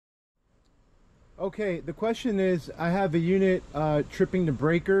Okay, the question is, I have a unit tripping the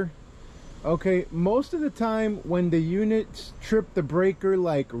breaker. Okay, most of the time when the units trip the breaker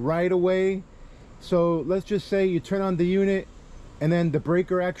like right away, so let's just say you turn on the unit and then the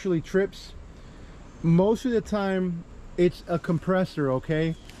breaker actually trips, most of the time it's a compressor.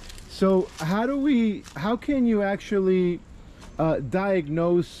 Okay, so how can you actually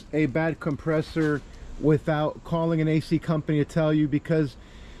diagnose a bad compressor without calling an AC company to tell you? Because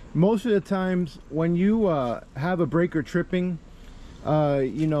most of the times when you have a breaker tripping,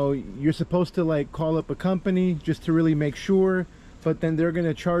 you know, you're supposed to like call up a company just to really make sure, but then they're going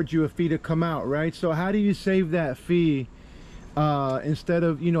to charge you a fee to come out, right? So how do you save that fee instead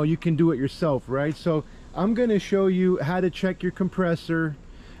of, you know, you can do it yourself, right? So I'm going to show you how to check your compressor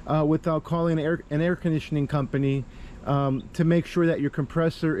without calling an air conditioning company to make sure that your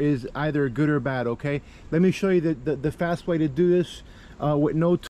compressor is either good or bad. Okay, let me show you the fast way to do this with no